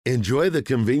Enjoy the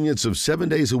convenience of 7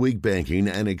 days a week banking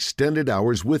and extended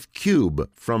hours with Cube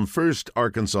from First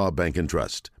Arkansas Bank and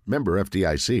Trust. Member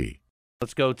FDIC.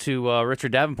 Let's go to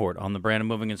Richard Davenport on the Brandon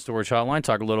Moving and Storage Hotline.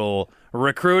 Talk a little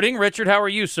recruiting. Richard, how are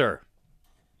you, sir?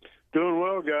 Doing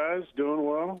well, guys. Doing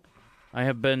well. I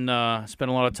have been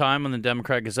spent a lot of time on the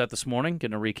Democrat Gazette this morning,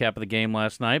 getting a recap of the game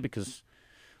last night because,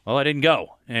 well, I didn't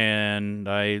go, and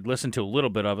I listened to a little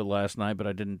bit of it last night, but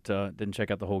I didn't check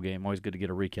out the whole game. Always good to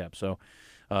get a recap. So,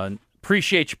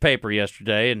 appreciate your paper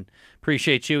yesterday, and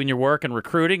appreciate you and your work and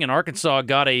recruiting. And Arkansas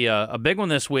got a big one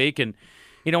this week. And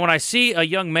you know, when I see a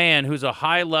young man who's a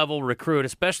high-level recruit,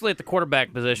 especially at the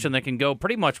quarterback position, that can go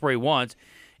pretty much where he wants,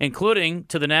 including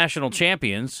to the national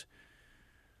champions.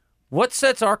 What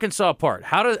sets Arkansas apart?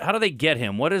 How do they get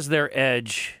him? What is their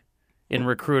edge in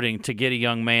recruiting to get a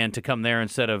young man to come there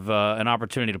instead of an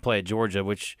opportunity to play at Georgia,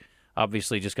 which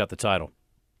obviously just got the title?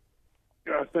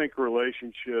 I think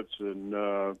relationships and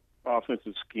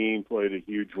offensive scheme played a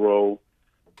huge role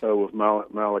with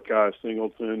Malachi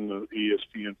Singleton, the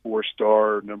ESPN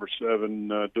 4-star, number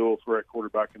 7 dual threat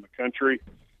quarterback in the country.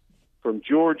 From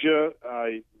Georgia,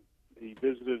 he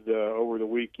visited over the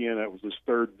weekend. That was his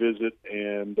 3rd visit,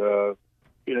 and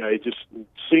he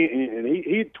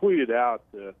had tweeted out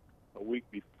a week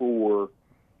before,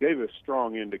 gave a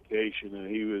strong indication that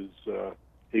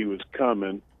he was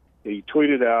coming. He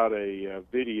tweeted out a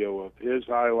video of his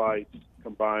highlights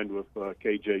combined with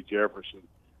KJ Jefferson.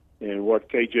 And what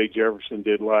KJ Jefferson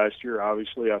did last year,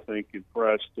 obviously, I think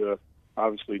impressed,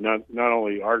 obviously, not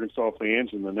only Arkansas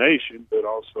fans in the nation, but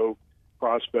also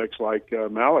prospects like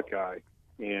Malachi,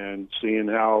 and seeing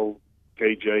how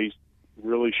KJ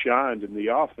really shined in the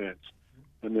offense.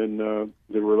 And then the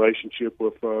relationship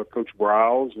with Coach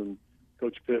Briles and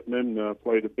Coach Pittman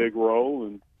played a big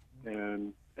role,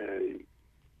 and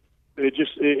it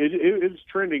was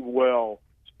trending well,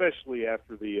 especially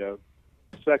after the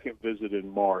second visit in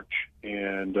March.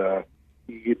 And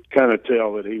you could kind of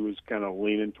tell that he was kind of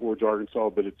leaning towards Arkansas,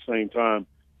 but at the same time,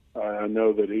 I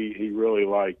know that he really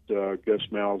liked Gus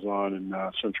Malzahn in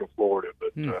Central Florida.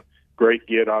 But great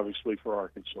get, obviously, for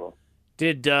Arkansas.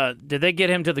 Did they get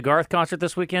him to the Garth concert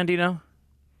this weekend, do you know?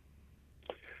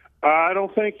 I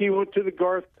don't think he went to the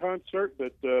Garth concert,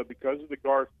 but because of the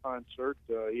Garth concert,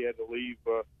 he had to leave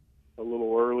a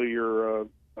little earlier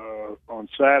on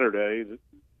Saturday.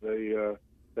 They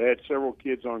had several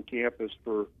kids on campus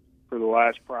for the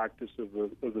last practice of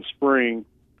the spring,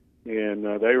 and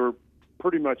they were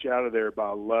pretty much out of there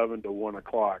by 11 to 1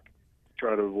 o'clock to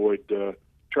try to avoid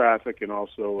traffic and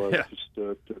also just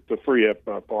to free up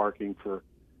parking for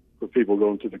people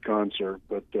going to the concert.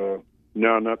 But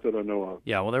no, not that I know of.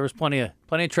 Yeah, well, there was plenty of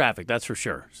traffic, that's for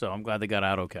sure. So I'm glad they got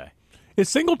out okay. Is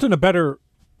Singleton a better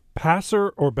passer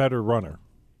or better runner?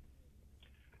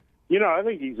 You know, I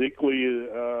think he's equally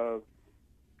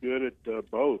good at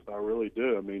both. I really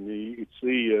do. I mean, you can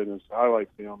see in his highlight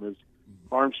film his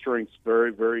arm strength's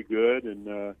very, very good,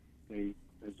 and his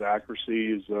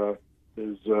accuracy is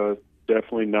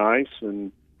definitely nice.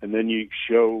 And then you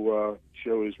show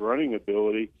his running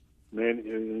ability. Man,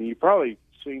 and you probably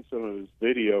seen some of his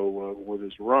video with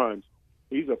his runs.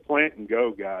 He's a plant and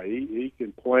go guy. He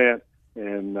can plant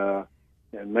and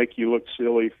make you look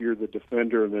silly if you're the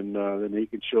defender, and then he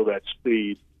can show that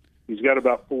speed. He's got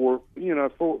about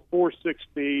 4.6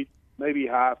 speed, maybe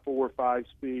high 4 or 5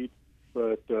 speed,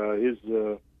 but his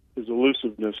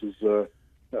elusiveness is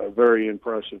very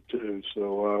impressive too.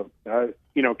 So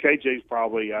KJ's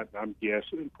probably, I'm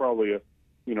guessing, probably a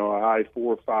high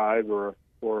 4.5 or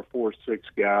a 4.6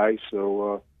 guy.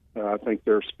 So I think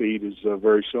their speed is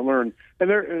very similar, and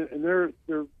they're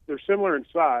similar in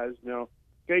size. Now,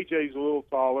 KJ's a little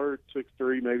taller,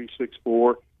 6'3", maybe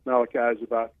 6'4". Malachi's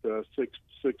about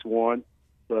 6'1",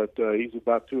 but he's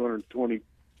about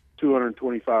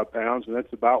 225 pounds, and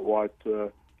that's about what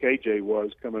KJ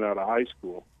was coming out of high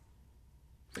school.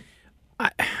 I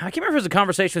can't remember if it was a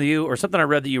conversation with you or something I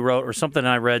read that you wrote or something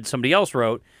I read somebody else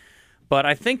wrote, but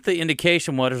I think the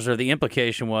indication was, or the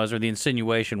implication was, or the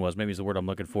insinuation was, maybe is the word I'm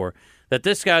looking for, that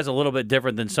this guy's a little bit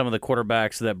different than some of the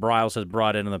quarterbacks that Briles has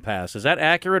brought in the past. Is that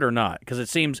accurate or not? Because it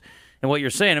seems, in what you're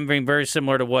saying, I'm being very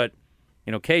similar to what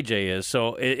KJ is.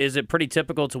 So is it pretty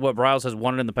typical to what Briles has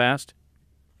wanted in the past?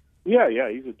 Yeah,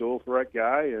 he's a dual threat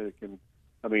guy.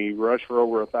 He rushed for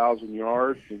over 1,000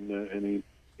 yards, and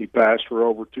he passed for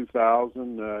over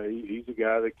 2,000. He's a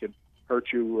guy that can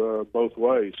hurt you both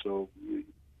ways. So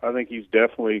I think he's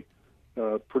definitely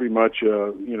pretty much,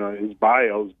 his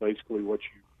bio is basically what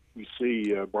you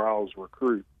see Briles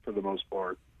recruit for the most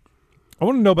part. I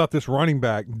want to know about this running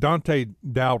back, Dante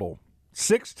Dowdle,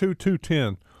 6'2",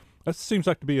 210. That seems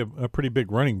like to be a pretty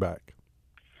big running back.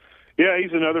 Yeah,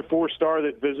 he's another 4-star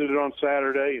that visited on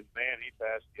Saturday, and man, he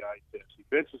passed the eye test. He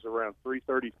benches around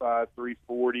 335,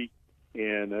 340,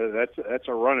 and that's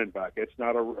a running back. That's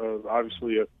not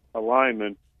obviously a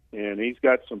lineman, and he's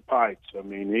got some pipes. I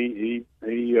mean, he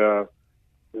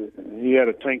had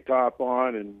a tank top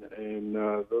on, and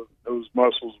those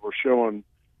muscles were showing.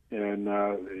 And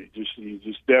you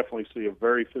just definitely see a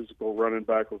very physical running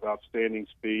back with outstanding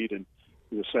speed. And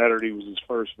Saturday was his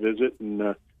first visit,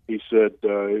 and he said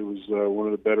it was one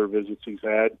of the better visits he's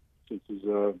had since he's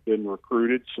been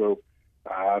recruited. So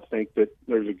I think that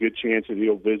there's a good chance that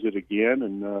he'll visit again.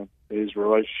 And his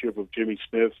relationship with Jimmy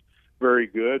Smith's very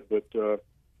good. But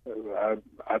I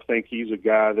think he's a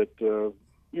guy that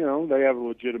they have a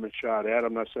legitimate shot at.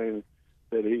 I'm not saying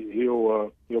that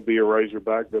he'll be a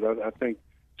Razorback, but I think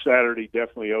Saturday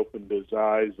definitely opened his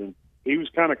eyes, and he was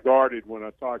kind of guarded when I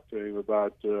talked to him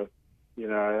about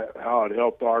how it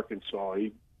helped Arkansas.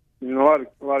 A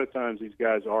lot of times these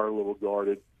guys are a little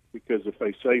guarded because if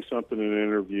they say something in an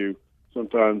interview,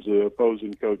 sometimes the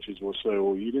opposing coaches will say,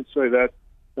 "Well, you didn't say that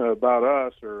about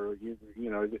us," or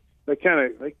they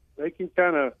can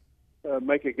kind of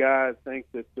make a guy think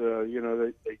that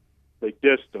they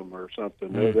dissed them or something.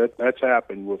 Mm. That's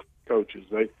happened with coaches.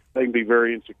 They can be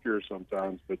very insecure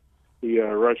sometimes. But he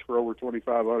rushed for over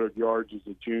 2,500 yards as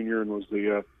a junior and was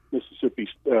the Mississippi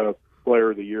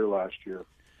Player of the Year last year.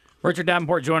 Richard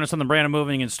Davenport joined us on the Brandon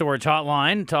Moving and Storage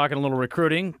Hotline, talking a little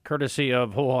recruiting, courtesy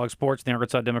of Whole Hog Sports and the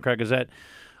Arkansas Democrat-Gazette.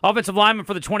 Offensive lineman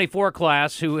for the 24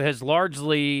 class, who has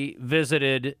largely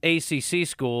visited ACC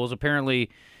schools, apparently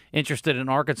interested in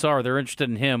Arkansas, or they're interested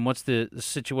in him. What's the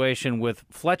situation with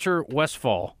Fletcher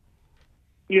Westphal?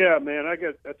 Yeah, man, I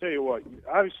tell you what.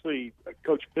 Obviously,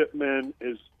 Coach Pittman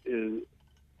is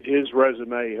his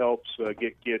resume helps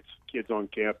get kids on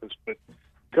campus, but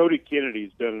Cody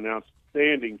Kennedy's done an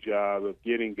outstanding job of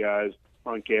getting guys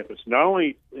on campus, not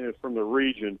only from the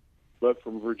region, but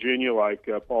from Virginia, like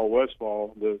Paul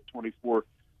Westphal, the 2024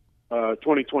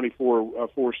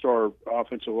 4-star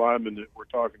offensive lineman that we're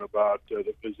talking about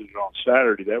that visited on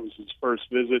Saturday. That was his first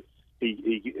visit.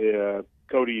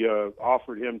 Cody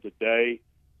offered him today.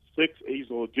 He's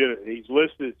legit. He's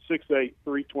listed 6'8",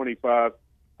 325.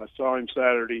 I saw him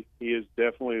Saturday. He is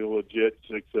definitely a legit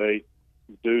 6'8".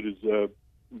 Dude is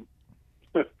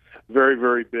very,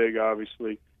 very big,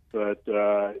 obviously, but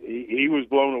he was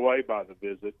blown away by the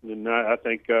visit. And I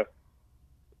think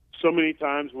so many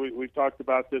times we've talked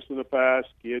about this in the past.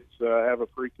 Kids have a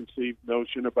preconceived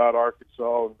notion about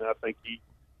Arkansas, and I think he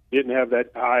didn't have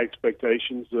that high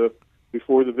expectations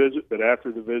before the visit, but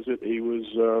after the visit, he was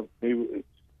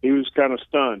kind of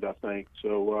stunned, I think.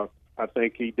 So I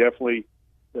think he definitely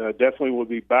will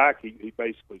be back. He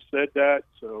basically said that.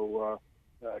 So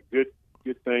good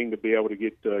thing to be able to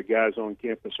get guys on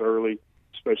campus early,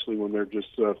 especially when they're just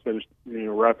finished,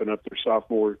 wrapping up their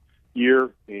sophomore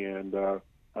year. And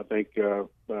I think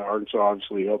Arkansas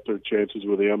obviously helped their chances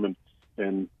with him.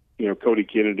 And Cody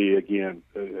Kennedy, again,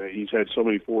 he's had so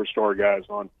many 4-star guys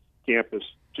on campus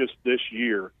just this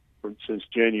year since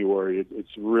January.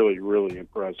 It's really, really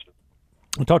impressive.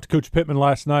 I talked to Coach Pittman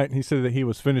last night, and he said that he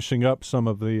was finishing up some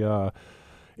of the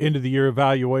end-of-the-year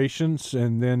evaluations,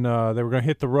 and then they were going to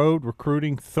hit the road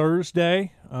recruiting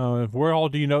Thursday. Where all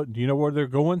do you know where they're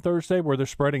going Thursday, where they're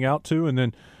spreading out to? And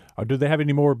then do they have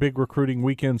any more big recruiting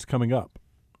weekends coming up?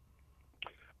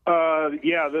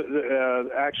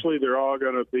 Actually, they're all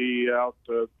going to be out,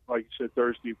 like you said,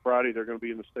 Thursday, Friday. They're going to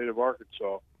be in the state of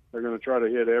Arkansas. They're going to try to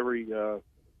hit every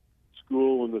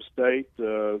school in the state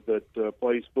that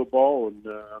plays football, and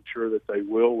I'm sure that they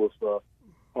will with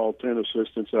all 10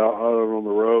 assistants out on the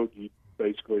road. You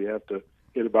basically have to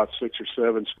hit about 6 or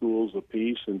 7 schools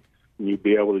apiece, and you'd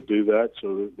be able to do that.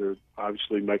 So they're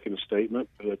obviously making a statement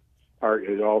that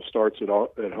it all starts at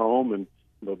home, and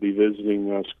they'll be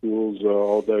visiting schools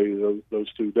all day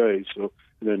those 2 days. So,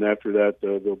 and then after that,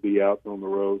 they'll be out on the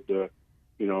road,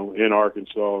 in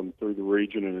Arkansas and through the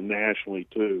region and nationally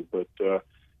too. But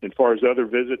as far as other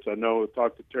visits, I know I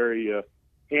talked to Terry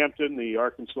Hampton, the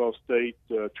Arkansas State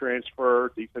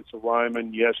transfer defensive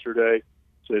lineman, yesterday.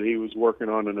 Said he was working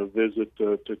on a visit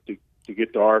to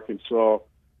get to Arkansas.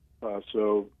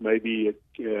 So maybe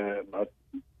I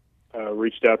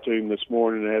reached out to him this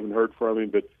morning. I haven't heard from him,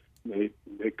 but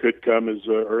it could come as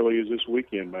early as this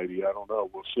weekend, maybe. I don't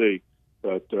know. We'll see.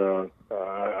 But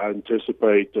I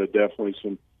anticipate definitely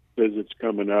some visits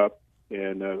coming up.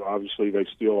 And obviously they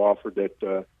still offered that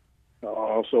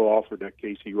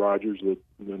Casey Rogers, the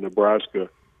Nebraska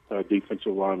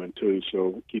defensive lineman, too.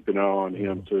 So keep an eye on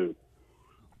him, too.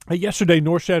 Yesterday,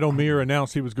 Norchad Omier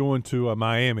announced he was going to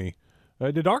Miami.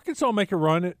 Did Arkansas make a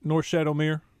run at Norchad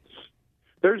Omier?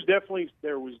 there was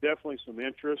definitely some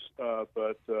interest,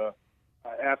 but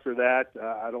after that,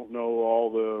 I don't know all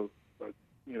the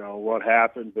what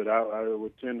happened, but I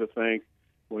would tend to think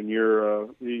when you're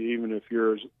even if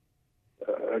you're as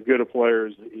good a player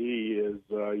as he is,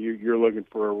 you're looking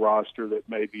for a roster that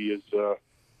maybe is a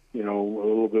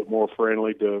little bit more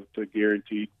friendly to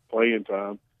guaranteed playing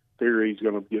time. Figure he's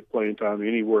going to get playing time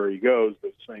anywhere he goes, but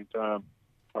at the same time,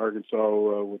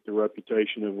 Arkansas, with the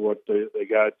reputation of what they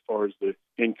got as far as the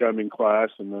incoming class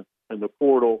and the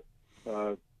portal,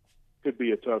 could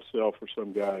be a tough sell for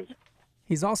some guys.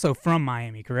 He's also from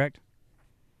Miami, correct?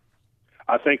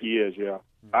 I think he is, yeah.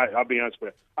 I'll be honest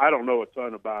with you. I don't know a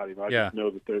ton about him. I just know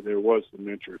that there was some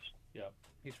interest. Yeah,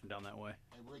 he's from down that way.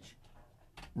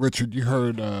 Richard, you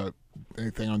heard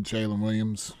anything on Jalen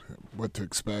Williams, what to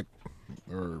expect?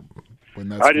 Or when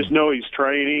that's I just know he's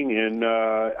training, and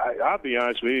I'll be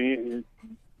honest with you,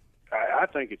 I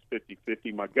think it's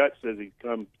 50-50. My gut says he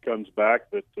comes back,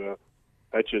 but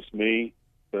that's just me.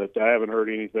 But I haven't heard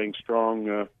anything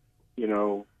strong,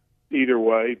 either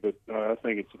way. But I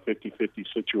think it's a 50-50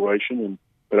 situation.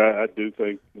 But I do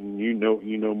think, and you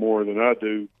know more than I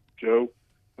do, Joe.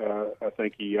 I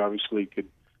think he obviously could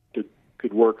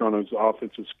work on his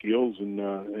offensive skills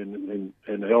and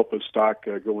help his stock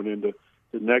going into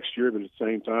the next year. But at the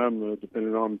same time,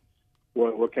 depending on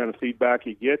what kind of feedback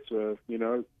he gets,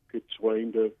 could sway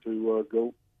him to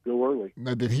go early.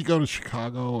 Now, did he go to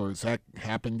Chicago, or has that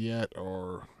happened yet,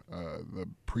 or the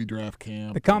pre-draft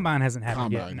camp? The combine hasn't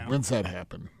happened yet. No. When's that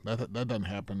happen? That doesn't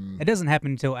happen. It doesn't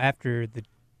happen until after the.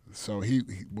 So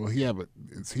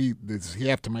does he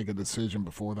have to make a decision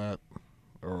before that,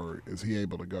 or is he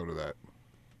able to go to that?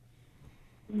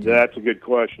 That's a good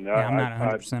question. Yeah, I'm not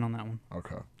 100% on that one.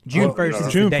 Okay. June 1st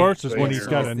is June the 1st date. is when he's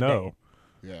got to know.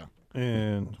 Yeah.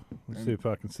 And let's see if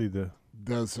I can see the.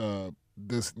 Does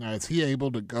this now? Is he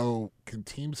able to go? Can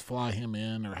teams fly him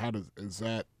in, or is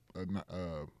that?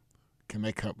 Can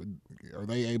they come? Are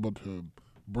they able to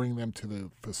bring them to the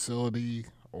facility,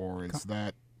 or is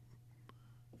that?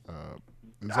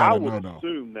 I would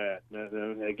assume that.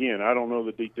 And again, I don't know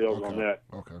the details on that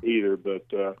either, but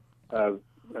I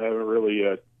haven't really,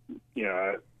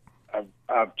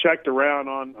 I've checked around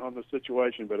on the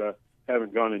situation, but I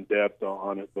haven't gone in depth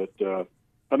on it. But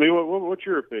I mean, what's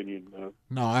your opinion?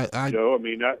 No, Joe. I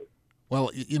mean, well,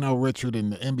 Richard, in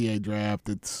the NBA draft,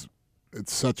 it's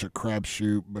such a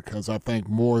crapshoot because I think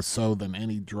more so than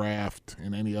any draft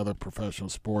in any other professional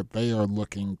sport, they are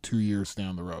looking 2 years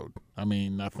down the road. I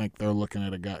mean, I think they're looking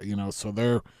at a guy,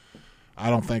 so I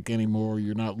don't think anymore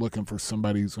you're not looking for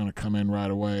somebody who's going to come in right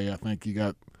away. I think you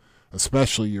got,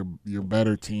 especially your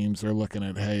better teams, they're looking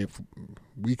at, hey, if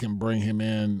we can bring him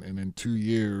in and in 2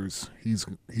 years he's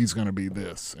going to be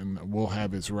this, and we'll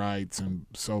have his rights and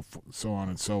so on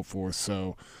and so forth.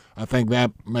 So I think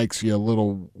that makes you a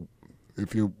little.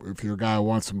 If your guy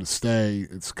wants him to stay,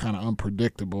 it's kind of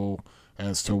unpredictable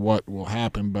as to what will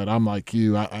happen. But I'm like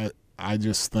you. I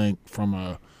just think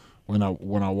when I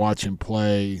watch him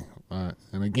play,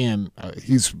 and again,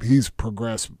 he's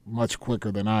progressed much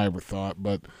quicker than I ever thought.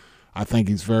 But I think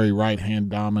he's very right hand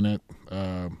dominant.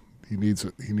 He needs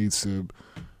to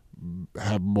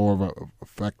have more of a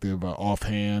effective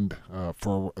offhand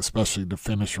for especially to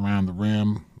finish around the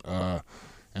rim,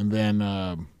 and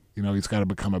then. He's got to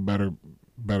become a better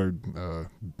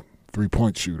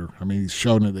 3-point shooter. I mean, he's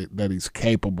shown that he's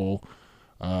capable,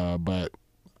 but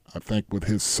I think with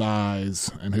his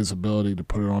size and his ability to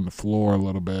put it on the floor a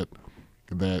little bit,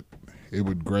 that it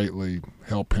would greatly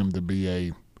help him to be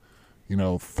a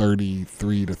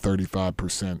 33 to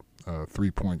 35%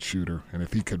 3-point shooter. And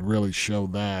if he could really show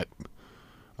that,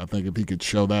 I think if he could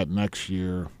show that next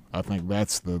year, I think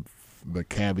that's the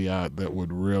caveat that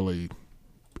would really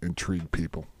intrigue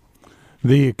people.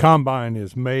 The combine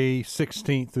is May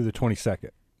 16th through the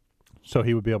 22nd, so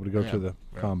he would be able to go to the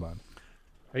combine.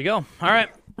 There you go. All right,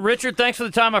 Richard, thanks for the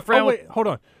time, my friend. Oh, wait, hold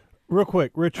on. Real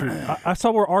quick, Richard, I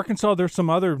saw where Arkansas, there's some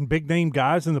other big-name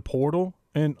guys in the portal,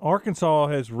 and Arkansas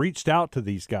has reached out to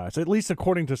these guys, at least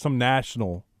according to some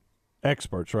national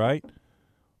experts, right?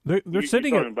 They're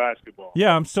sitting at basketball.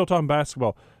 Yeah, I'm still talking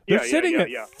basketball. They're sitting at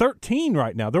 13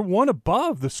 right now. They're one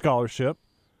above the scholarship.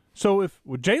 So if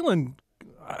with Jalen,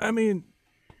 I mean,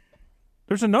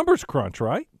 there's a numbers crunch,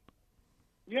 right?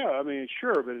 Yeah, I mean,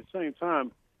 sure, but at the same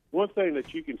time, one thing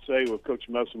that you can say with Coach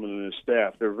Musselman and his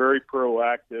staff, they're very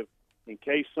proactive. In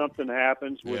case something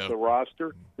happens with the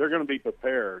roster, they're going to be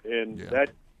prepared. And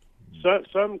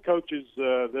some coaches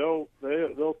they'll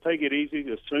take it easy,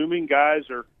 assuming guys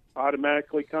are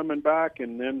automatically coming back,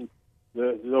 and then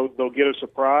they'll get a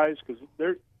surprise because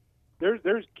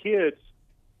there's kids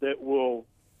that will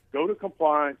go to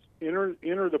compliance, enter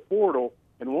the portal,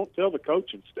 and won't tell the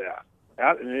coaching staff.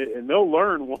 And they'll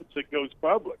learn once it goes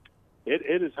public.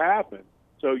 It has happened.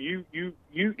 So you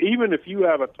even if you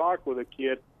have a talk with a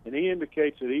kid and he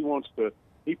indicates that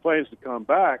he plans to come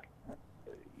back,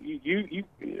 you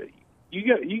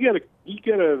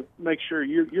gotta make sure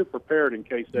you're prepared in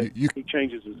case that he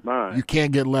changes his mind. You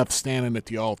can't get left standing at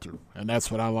the altar, and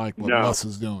that's what I like what Russ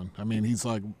is doing. I mean, he's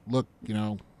like, look,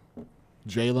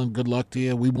 Jalen, good luck to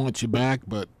you. We want you back,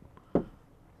 but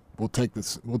we'll take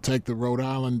the Rhode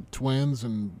Island Twins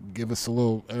and give us a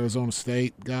little Arizona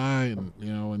State guy, and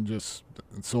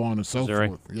and so on and so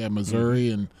forth. Yeah, Missouri,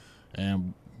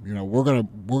 and we're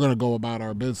gonna go about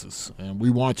our business, and we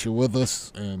want you with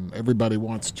us, and everybody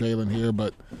wants Jalen here,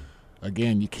 but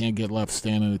again, you can't get left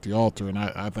standing at the altar, and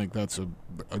I think that's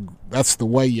that's the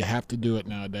way you have to do it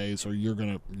nowadays, or you're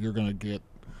gonna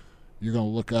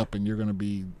look up and you're gonna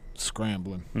be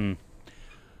scrambling.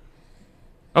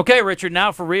 Okay, Richard,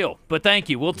 now for real. But thank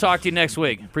you. We'll talk to you next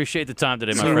week. Appreciate the time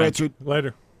today, my friend. Richard.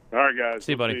 Later. All right, guys.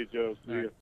 See you, buddy. See you, Joe. See you.